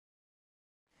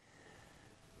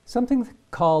Something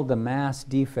called the mass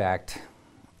defect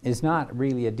is not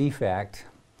really a defect,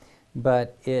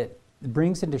 but it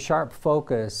brings into sharp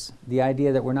focus the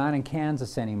idea that we're not in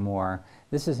Kansas anymore.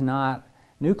 This is not,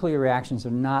 nuclear reactions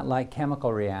are not like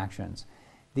chemical reactions.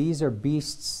 These are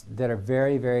beasts that are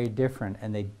very, very different,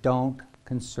 and they don't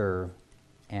conserve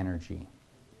energy.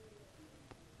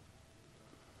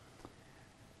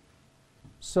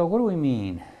 So what do we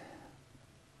mean?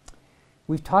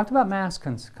 We've talked about mass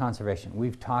conservation.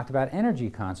 We've talked about energy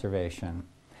conservation.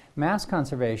 Mass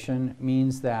conservation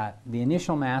means that the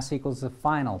initial mass equals the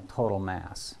final total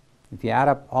mass. If you add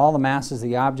up all the masses of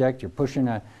the object, you're pushing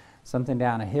something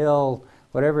down a hill,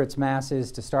 whatever its mass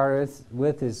is to start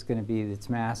with is going to be its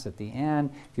mass at the end.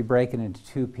 If you break it into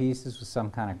two pieces with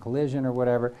some kind of collision or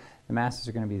whatever, the masses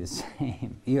are going to be the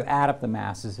same. You add up the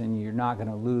masses and you're not going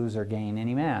to lose or gain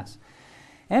any mass.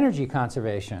 Energy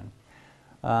conservation.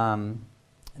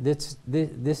 This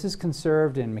is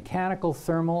conserved in mechanical,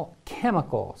 thermal,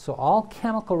 chemical. So all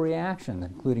chemical reactions,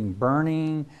 including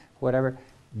burning, whatever,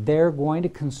 they're going to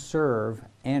conserve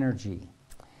energy.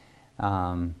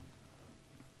 And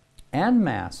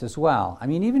mass as well. I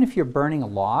mean, even if you're burning a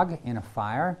log in a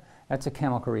fire, that's a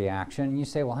chemical reaction. And you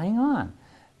say, well, hang on,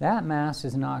 that mass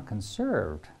is not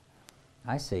conserved.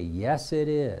 I say, yes, it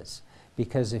is.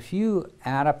 Because if you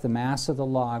add up the mass of the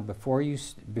log before you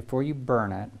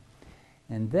burn it,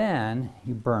 and then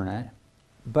you burn it,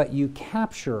 but you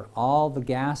capture all the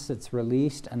gas that's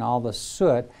released and all the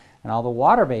soot and all the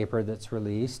water vapor that's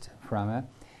released from it,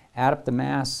 add up the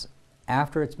mass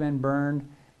after it's been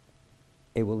burned,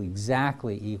 it will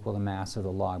exactly equal the mass of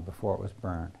the log before it was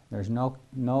burned. There's no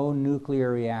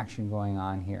nuclear reaction going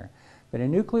on here. But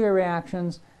in nuclear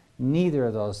reactions, neither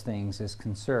of those things is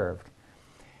conserved.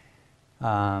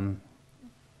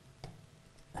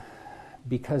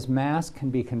 Because mass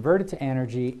can be converted to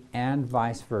energy and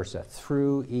vice versa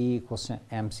through E equals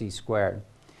mc squared.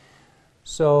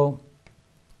 So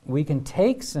we can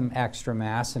take some extra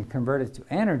mass and convert it to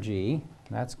energy,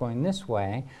 that's going this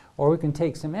way, or we can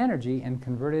take some energy and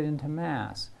convert it into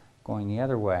mass, going the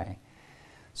other way.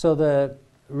 So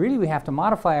really we have to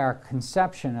modify our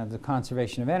conception of the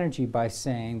conservation of energy by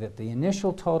saying that the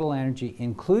initial total energy,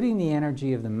 including the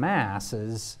energy of the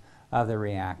masses of the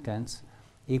reactants,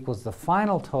 equals the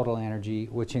final total energy,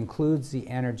 which includes the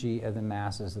energy of the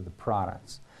masses of the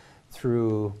products,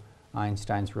 through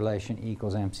Einstein's relation E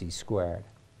equals mc squared.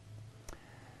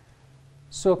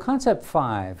 So concept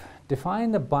 5,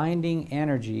 define the binding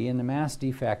energy in the mass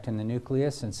defect in the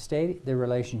nucleus and state the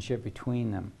relationship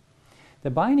between them. The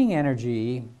binding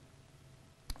energy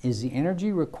is the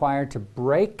energy required to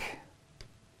break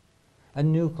a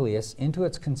nucleus into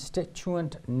its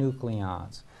constituent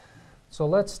nucleons. So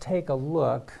let's take a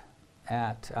look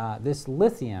at this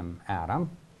lithium atom.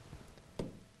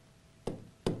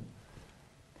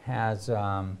 Has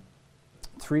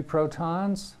 3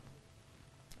 protons,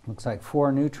 looks like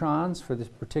 4 neutrons for this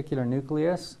particular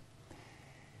nucleus.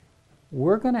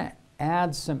 We're going to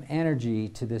add some energy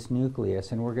to this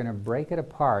nucleus and we're going to break it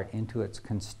apart into its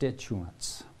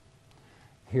constituents.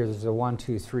 Here's the 1,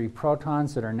 2, 3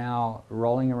 protons that are now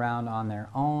rolling around on their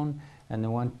own, and the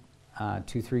 1,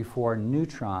 2, 3, 4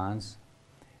 neutrons.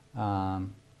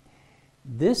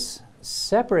 This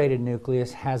separated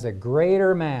nucleus has a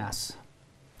greater mass,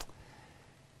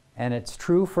 and it's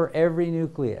true for every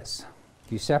nucleus.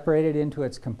 If you separate it into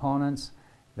its components,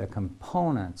 the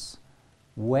components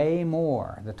weigh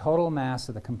more. The total mass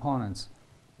of the components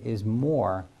is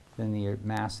more than the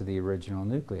mass of the original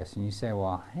nucleus. And you say,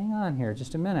 well, hang on here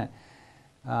just a minute.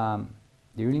 Do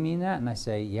you really mean that? And I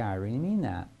say, yeah, I really mean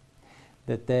that.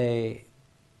 That the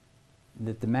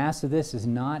mass of this is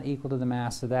not equal to the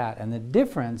mass of that. And the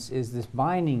difference is this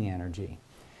binding energy.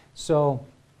 So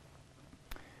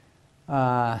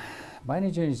binding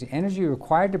energy is the energy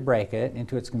required to break it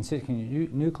into its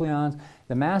constituent nucleons.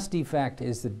 The mass defect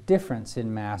is the difference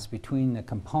in mass between the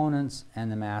components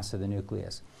and the mass of the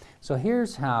nucleus. So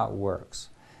here's how it works.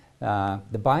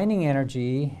 The binding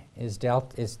energy is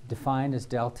defined as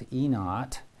delta E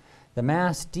naught. The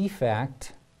mass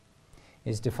defect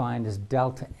is defined as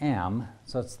delta M,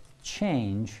 so it's the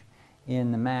change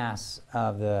in the mass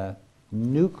of the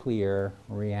nuclear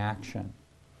reaction.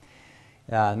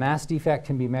 Mass defect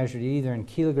can be measured either in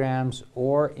kilograms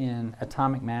or in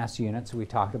atomic mass units, we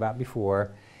talked about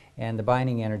before, and the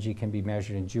binding energy can be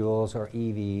measured in joules or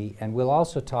EV, and we'll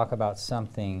also talk about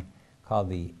something called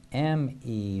the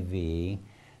MeV.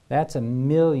 That's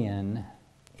 1,000,000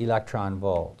 electron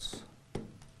volts.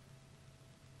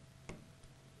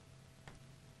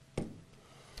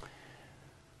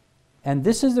 And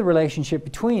this is the relationship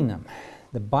between them.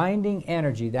 The binding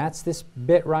energy, that's this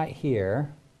bit right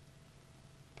here,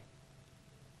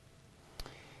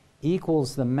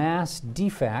 equals the mass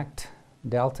defect,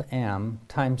 delta M,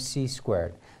 times c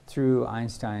squared, through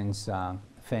Einstein's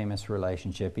famous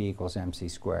relationship, E equals mc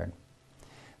squared.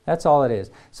 That's all it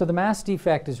is. So the mass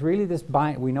defect is really this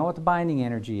we know what the binding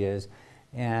energy is,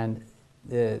 and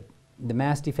the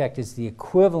mass defect is the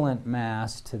equivalent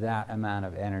mass to that amount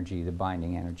of energy, the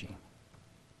binding energy.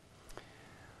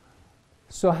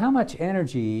 So how much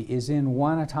energy is in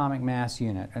one atomic mass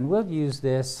unit? And we'll use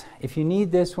this. If you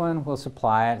need this one, we'll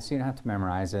supply it, so you don't have to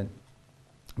memorize it.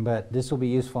 But this will be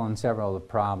useful in several of the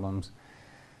problems.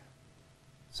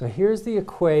 So here's the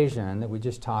equation that we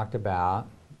just talked about.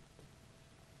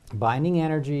 Binding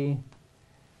energy,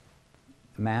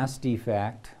 mass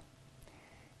defect,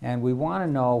 and we want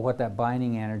to know what that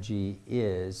binding energy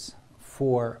is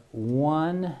for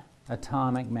one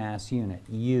atomic mass unit,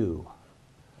 U.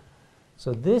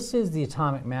 So this is the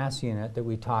atomic mass unit that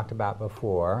we talked about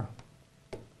before,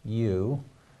 U.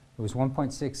 It was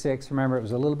 1.66. Remember, it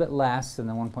was a little bit less than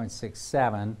the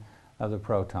 1.67 of the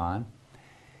proton.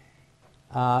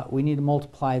 We need to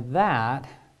multiply that.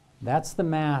 That's the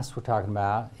mass we're talking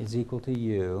about, is equal to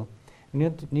U.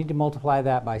 We need to multiply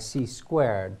that by c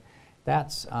squared.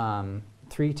 That's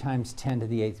 3 times 10 to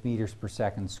the 8th meters per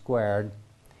second squared.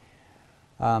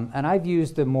 And I've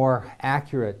used the more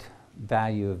accurate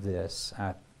value of this.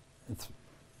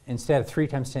 Instead of 3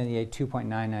 times 10 to the 8,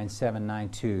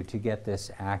 2.99792 to get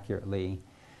this accurately.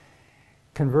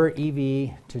 Convert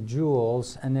EV to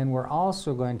joules, and then we're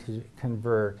also going to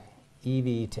convert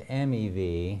EV to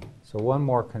MeV. So one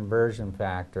more conversion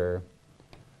factor.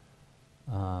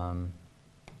 1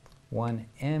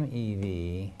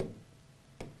 MeV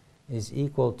is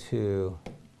equal to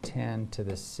 10 to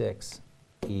the 6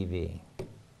 EV,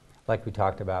 like we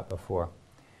talked about before.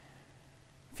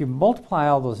 If you multiply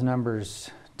all those numbers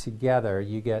together,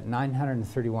 you get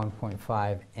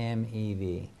 931.5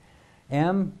 MeV.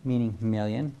 M meaning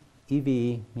million,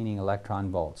 EV meaning electron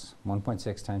volts,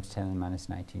 1.6 times 10 to the minus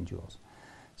 19 joules.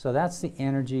 So that's the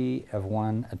energy of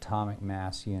one atomic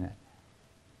mass unit.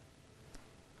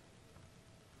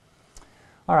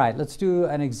 All right, let's do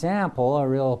an example, a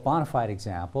real bona fide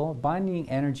example, binding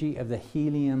energy of the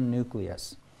helium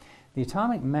nucleus. The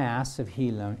atomic mass of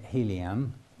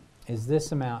helium is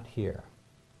this amount here,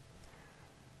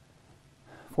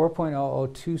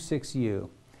 4.0026 U.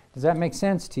 Does that make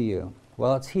sense to you?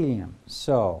 Well, it's helium.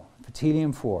 So if it's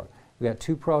helium-4, we've got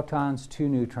 2 protons, 2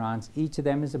 neutrons. Each of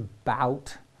them is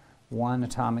about 1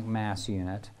 atomic mass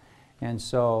unit. And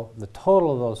so the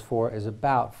total of those 4 is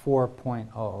about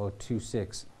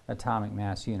 4.0026 atomic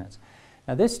mass units.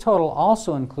 Now this total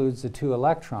also includes the 2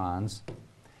 electrons,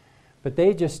 but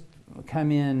they just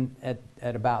come in at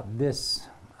about this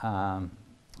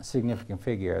significant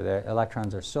figure. The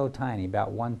electrons are so tiny,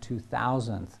 about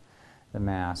 1/2000th the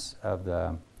mass of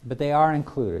the, but they are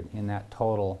included in that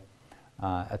total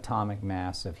atomic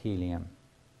mass of helium.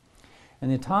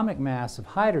 And the atomic mass of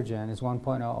hydrogen is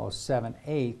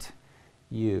 1.0078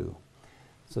 U.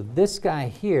 So this guy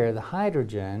here, the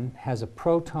hydrogen, has a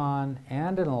proton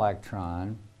and an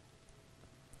electron,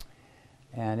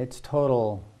 and its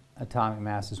total atomic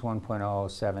mass is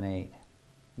 1.0078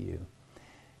 U.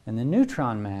 And the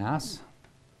neutron mass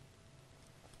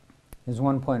is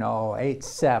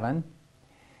 1.0087.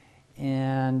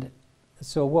 And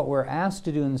so what we're asked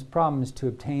to do in this problem is to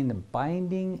obtain the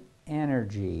binding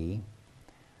energy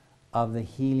of the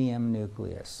helium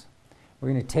nucleus. We're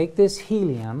going to take this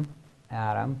helium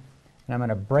atom, and I'm going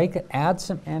to break it, add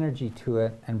some energy to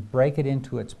it, and break it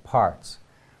into its parts.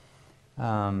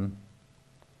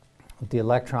 With the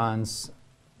electrons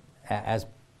as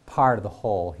part of the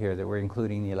whole here, that we're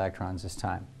including the electrons this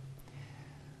time.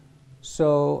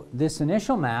 So this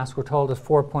initial mass we're told is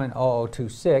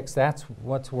 4.0026. That's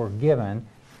what we're given.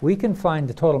 We can find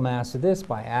the total mass of this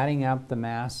by adding up the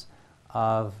mass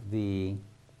of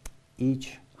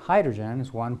each hydrogen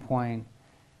is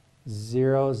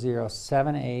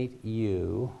 1.0078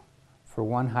 U for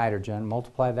one hydrogen.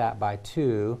 Multiply that by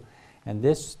 2, and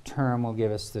this term will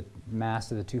give us the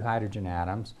mass of the 2 hydrogen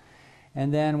atoms.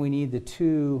 And then we need the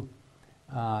 2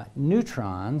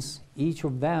 neutrons. Each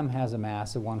of them has a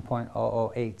mass of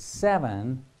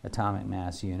 1.0087 atomic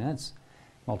mass units.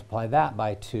 Multiply that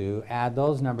by 2, add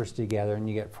those numbers together, and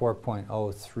you get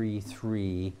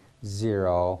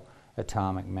 4.0330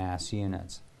 atomic mass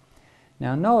units.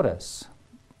 Now notice,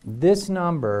 this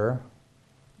number,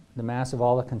 the mass of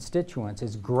all the constituents,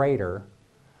 is greater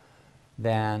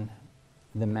than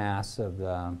the mass of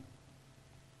the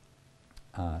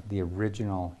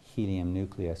original helium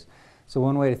nucleus. So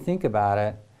one way to think about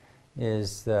it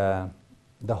is the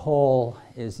whole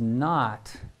is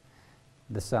not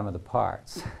the sum of the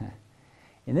parts.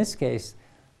 In this case,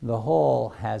 the whole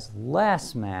has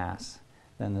less mass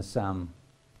than the sum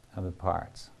of the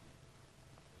parts.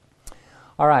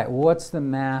 All right, what's the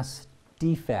mass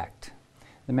defect?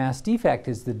 The mass defect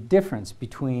is the difference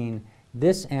between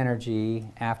this energy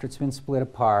after it's been split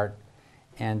apart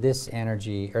and this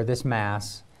energy, or this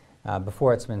mass,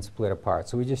 before it's been split apart.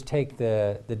 So we just take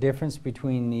the difference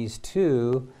between these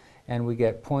two and we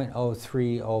get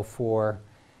 0.0304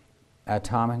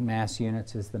 atomic mass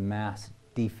units is the mass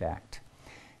defect.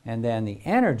 And then the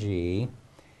energy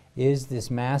is this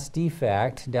mass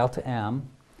defect, delta M,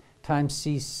 times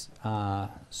c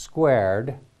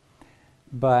squared.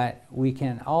 But we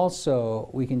can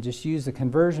just use the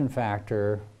conversion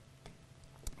factor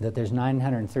that there's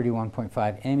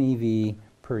 931.5 MeV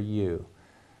per U.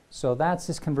 So that's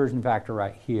this conversion factor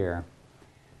right here.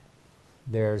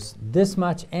 There's this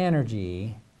much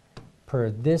energy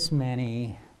per this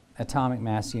many atomic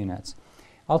mass units.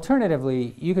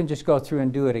 Alternatively, you can just go through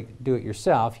and do it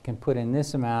yourself. You can put in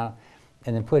this amount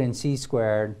and then put in c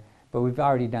squared, but we've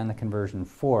already done the conversion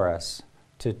for us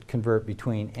to convert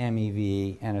between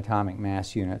MeV and atomic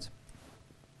mass units.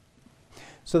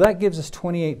 So that gives us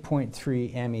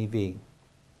 28.3 MeV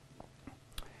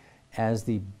as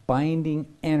the binding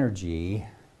energy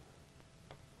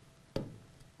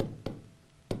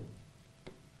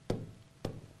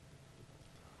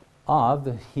of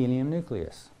the helium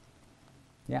nucleus.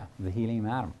 Yeah, the helium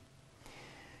atom.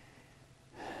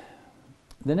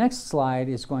 The next slide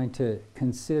is going to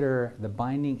consider the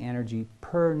binding energy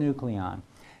per nucleon.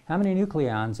 How many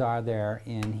nucleons are there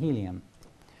in helium?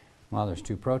 Well, there's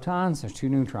 2 protons, there's 2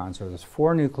 neutrons, so there's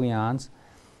 4 nucleons.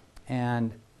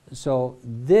 And so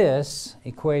this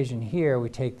equation here, we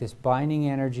take this binding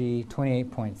energy,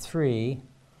 28.3,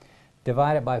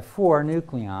 divide it by 4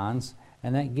 nucleons,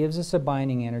 and that gives us a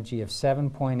binding energy of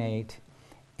 7.8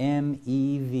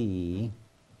 MeV,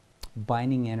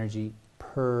 binding energy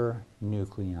per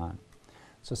nucleon.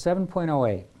 So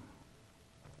 7.08.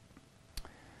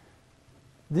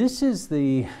 This is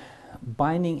the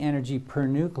binding energy per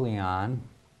nucleon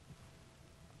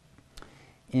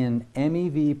in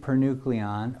MeV per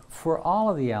nucleon for all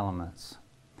of the elements.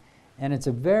 And it's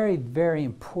a very, very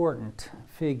important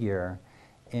figure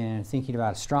in thinking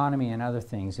about astronomy and other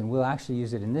things. And we'll actually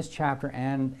use it in this chapter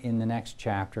and in the next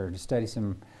chapter to study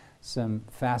some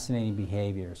fascinating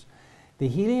behaviors. The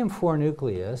helium-4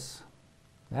 nucleus,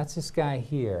 that's this guy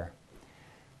here.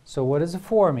 So what does a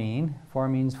 4 mean? 4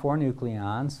 means 4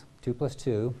 nucleons, 2 plus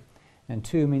 2, and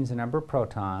 2 means the number of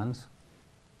protons.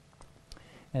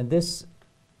 And this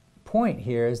point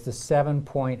here is the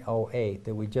 7.08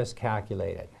 that we just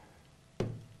calculated.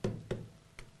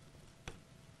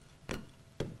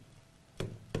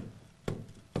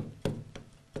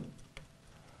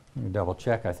 Let me double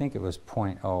check. I think it was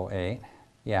 0.08.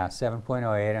 Yeah,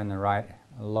 7.08 on the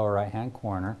lower right-hand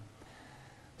corner.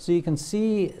 So you can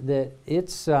see that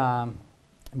its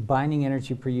binding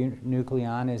energy per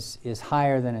nucleon is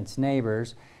higher than its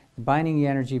neighbors. The binding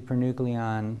energy per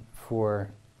nucleon for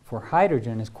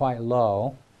hydrogen is quite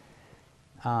low.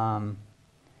 Then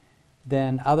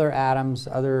other atoms,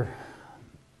 other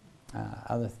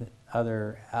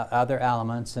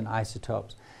elements and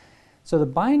isotopes. So the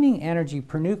binding energy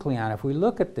per nucleon, if we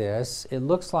look at this, it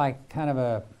looks like kind of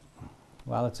a,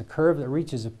 well, it's a curve that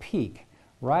reaches a peak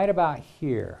right about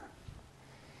here.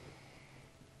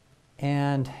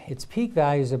 And its peak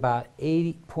value is about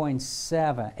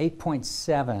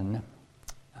 8.7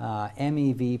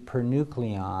 MeV per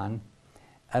nucleon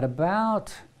at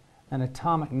about an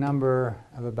atomic number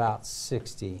of about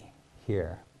 60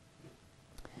 here.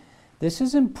 This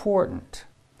is important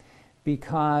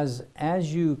because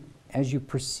as you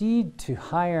proceed to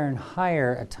higher and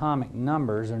higher atomic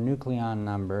numbers or nucleon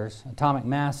numbers, atomic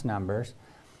mass numbers,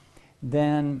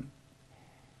 then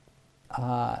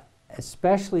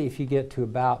especially if you get to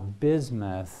about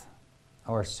bismuth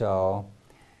or so,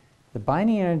 the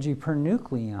binding energy per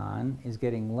nucleon is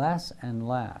getting less and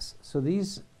less. So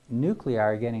these nuclei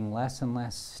are getting less and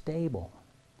less stable.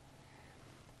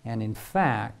 And in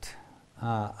fact,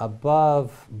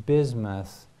 above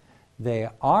bismuth, they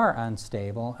are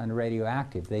unstable and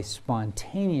radioactive. They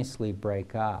spontaneously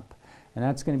break up. And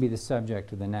that's going to be the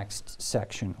subject of the next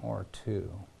section or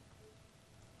two.